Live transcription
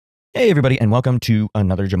Hey everybody, and welcome to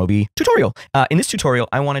another Jamovi tutorial. In this tutorial,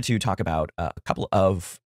 I wanted to talk about a couple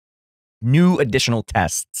of new additional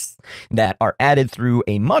tests that are added through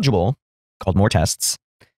a module called Moretests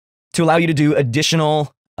to allow you to do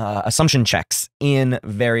additional assumption checks in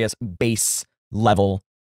various base level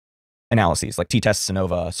analyses like t-tests,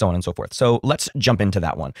 ANOVA, so on and so forth. So let's jump into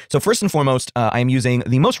that one. So first and foremost, I'm using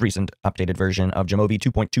the most recent updated version of Jamovi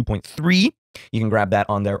 2.2.3. You can grab that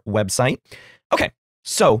on their website. Okay.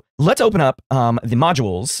 So let's open up the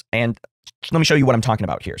modules and let me show you what I'm talking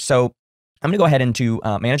about here. So I'm going to go ahead into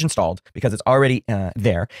manage installed because it's already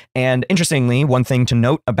there. And interestingly, one thing to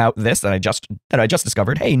note about this that I just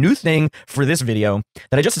discovered, hey, new thing for this video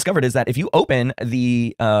that I just discovered is that if you open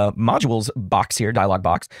the modules box here, dialog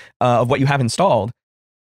box of what you have installed,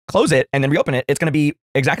 close it and then reopen it, it's going to be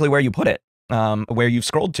exactly where you put it, where you've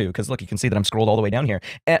scrolled to. Because look, you can see that I'm scrolled all the way down here.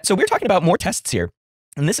 So we're talking about more tests here.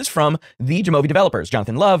 And this is from the Jamovi developers,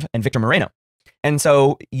 Jonathan Love and Victor Moreno. And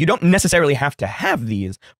so you don't necessarily have to have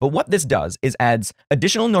these, but what this does is adds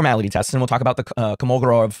additional normality tests, and we'll talk about the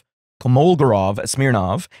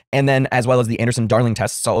Komolgorov-Smirnov, and then as well as the Anderson-Darling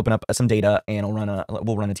tests. I'll open up some data and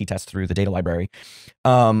we'll run a t-test through the data library.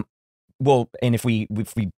 And if we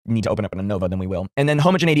need to open up an ANOVA, then we will. And then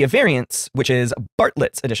homogeneity of variance, which is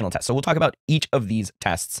Bartlett's additional test. So we'll talk about each of these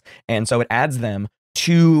tests, and so it adds them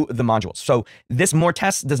to the modules. So this more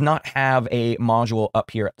tests does not have a module up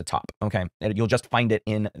here at the top. Okay, you'll just find it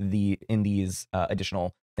in these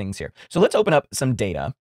additional things here. So let's open up some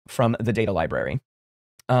data from the data library.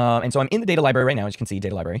 And so I'm in the data library right now, as you can see,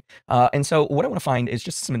 data library. And so what I want to find is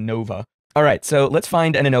just some ANOVA. All right, so let's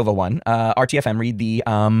find an ANOVA one. RTFM, read the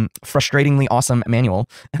frustratingly awesome manual.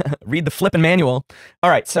 Read the flippin' manual. All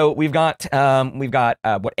right, so we've got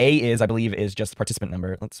what A is, I believe, is just the participant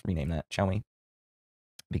number. Let's rename that, shall we?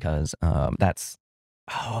 Because I've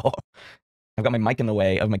got my mic in the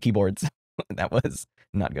way of my keyboards. That was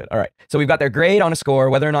not good. All right. So we've got their grade on a score,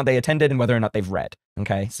 whether or not they attended and whether or not they've read.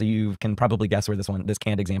 Okay. So you can probably guess where this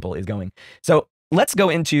canned example is going. So let's go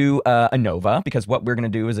into ANOVA, because what we're going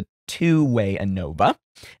to do is a two-way ANOVA.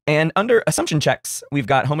 And under assumption checks, we've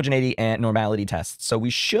got homogeneity and normality tests. So we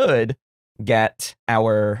should get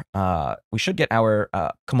our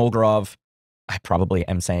Komolgorov. I probably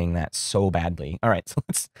am saying that so badly. All right, so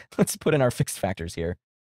let's put in our fixed factors here,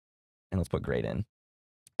 and let's put grade in.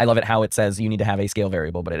 I love it how it says you need to have a scale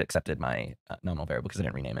variable, but it accepted my nominal variable because I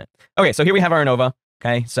didn't rename it. Okay, so here we have our ANOVA.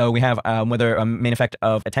 Okay, so we have whether a main effect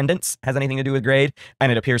of attendance has anything to do with grade,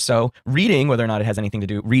 and it appears so. Reading, whether or not it has anything to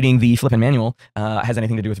do, reading the flippin' manual has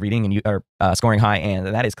anything to do with reading, and you are scoring high, and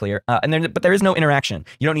that is clear. But there is no interaction.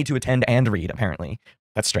 You don't need to attend and read, apparently.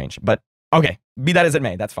 That's strange, but okay, be that as it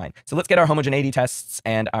may, that's fine. So let's get our homogeneity tests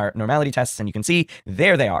and our normality tests, and you can see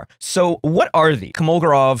there they are. So what are the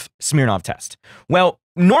Komolgorov-Smirnov test? Well,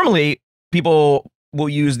 normally people will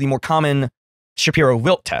use the more common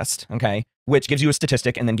Shapiro-Wilk test, okay, which gives you a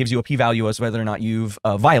statistic and then gives you a p-value as whether or not you've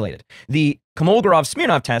violated. The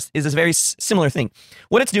Komolgorov-Smirnov test is a very similar thing.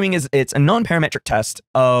 What it's doing is it's a non-parametric test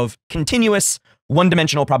of continuous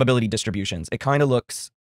one-dimensional probability distributions. It kind of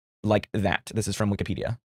looks like that. This is from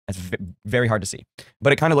Wikipedia. It's very hard to see,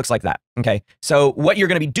 but it kind of looks like that. Okay, so what you're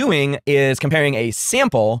going to be doing is comparing a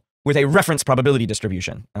sample with a reference probability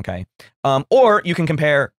distribution. Okay, or you can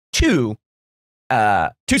compare two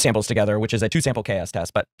samples together, which is a two-sample KS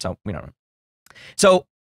test. But so we don't know. So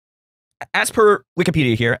as per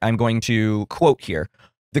Wikipedia here, I'm going to quote here.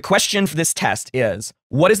 The question for this test is,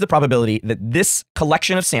 what is the probability that this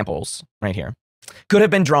collection of samples right here could have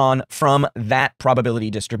been drawn from that probability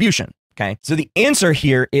distribution? Okay, so the answer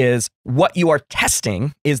here is what you are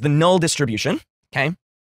testing is the null distribution. Okay,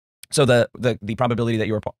 so the probability that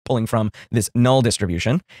you are pulling from this null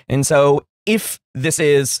distribution. And so if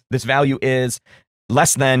this value is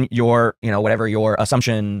less than your, whatever your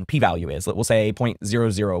assumption p-value is, we'll say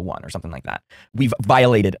 0.001 or something like that, we've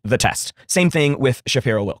violated the test. Same thing with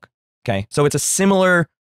Shapiro-Wilk. Okay, so it's a similar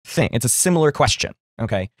thing. It's a similar question.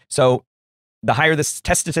 Okay, so the higher this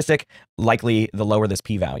test statistic, likely the lower this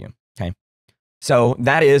p-value. Okay, so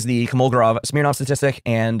that is the Komolgorov-Smirnov statistic,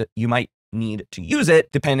 and you might need to use it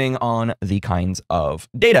depending on the kinds of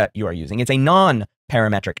data you are using. It's a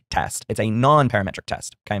non-parametric test. It's a non-parametric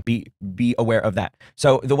test. Okay, be aware of that.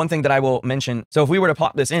 So the one thing that I will mention, so if we were to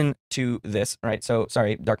plot this into this, right? So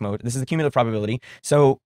sorry, dark mode. This is the cumulative probability.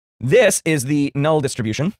 So this is the null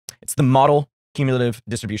distribution. It's the model cumulative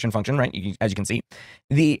distribution function, right? As you can see,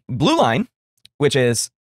 the blue line, which is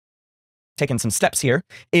taken some steps here,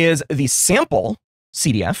 is the sample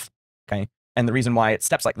CDF, okay? And the reason why it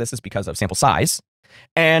steps like this is because of sample size.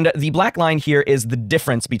 And the black line here is the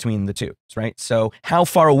difference between the two, right? So how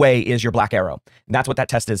far away is your black arrow? That's what that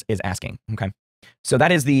test is asking, okay? So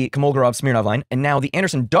that is the Komolgorov-Smirnov line. And now the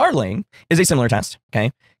Anderson-Darling is a similar test,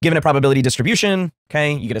 okay? Given a probability distribution,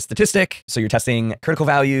 okay, you get a statistic. So you're testing critical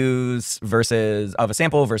values versus of a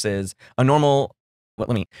sample versus a normal.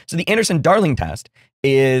 So the Anderson-Darling test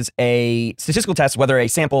is a statistical test whether a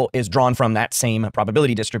sample is drawn from that same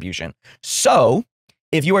probability distribution. So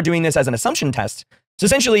if you are doing this as an assumption test, so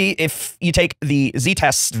essentially if you take the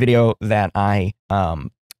z-test video that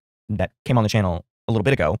that came on the channel a little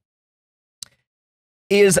bit ago,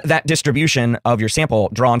 is that distribution of your sample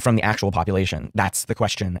drawn from the actual population? That's the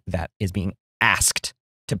question that is being asked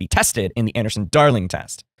to be tested in the Anderson-Darling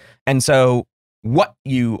test. And so what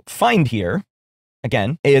you find here,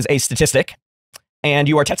 again, is a statistic, and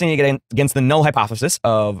you are testing it against the null hypothesis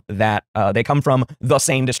of that they come from the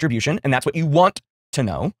same distribution, and that's what you want to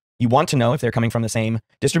know. You want to know if they're coming from the same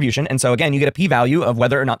distribution. And so again, you get a p-value of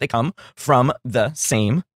whether or not they come from the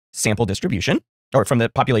same sample distribution, or from the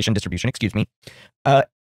population distribution, excuse me.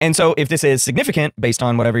 And so if this is significant based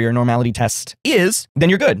on whatever your normality test is, then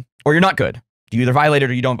you're good or you're not good. You either violate it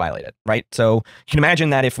or you don't violate it, right? So you can imagine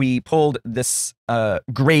that if we pulled this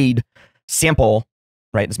grade sample,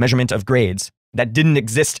 right, this measurement of grades that didn't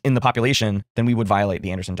exist in the population, then we would violate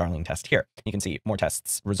the Anderson-Darling test here. You can see more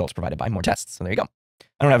tests, results provided by more tests. So there you go.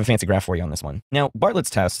 I don't have a fancy graph for you on this one. Now, Bartlett's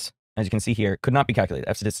test, as you can see here, could not be calculated.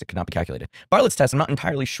 F-statistic could not be calculated. Bartlett's test, I'm not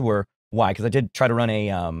entirely sure why, because I did try to run a,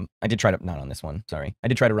 not on this one, sorry. I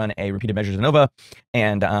did try to run a repeated measures ANOVA,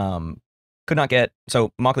 and could not get,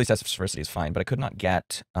 so Mauchly's test of diversity is fine, but I could not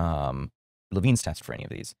get Levine's test for any of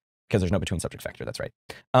these, because there's no between subject factor, that's right.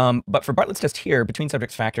 But for Bartlett's test here, between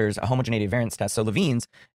subject factors, a homogeneity variance test, so Levine's,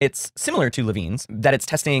 it's similar to Levine's, that it's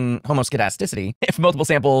testing homoscedasticity if multiple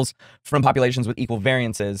samples from populations with equal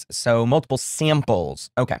variances, so multiple samples,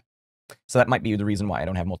 okay. So that might be the reason why I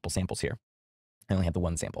don't have multiple samples here. I only have the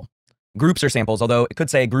one sample. Groups or samples, although it could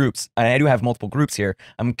say groups. I do have multiple groups here.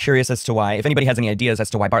 I'm curious as to why, if anybody has any ideas as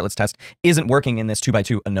to why Bartlett's test isn't working in this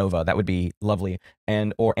 2x2 ANOVA, that would be lovely.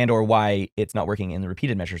 And or why it's not working in the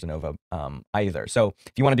repeated measures ANOVA either. So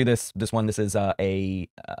if you want to do this one, this is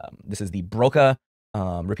this is the Broca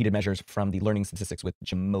repeated measures from the learning statistics with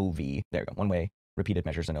Jamovi. There you go, one way repeated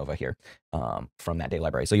measures ANOVA here from that data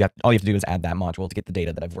library. So all you have to do is add that module to get the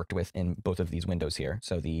data that I've worked with in both of these windows here.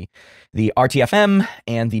 So the RTFM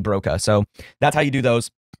and the Broca. So that's how you do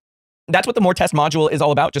those. That's what the Moretests module is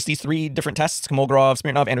all about. Just these three different tests: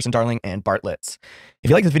 Komolgorov-Smirnov, Anderson-Darling, and Bartlett's. If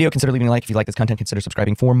you like this video, consider leaving a like. If you like this content, consider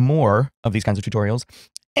subscribing for more of these kinds of tutorials.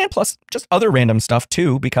 And plus, just other random stuff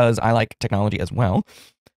too, because I like technology as well.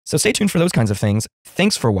 So stay tuned for those kinds of things.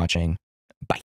 Thanks for watching.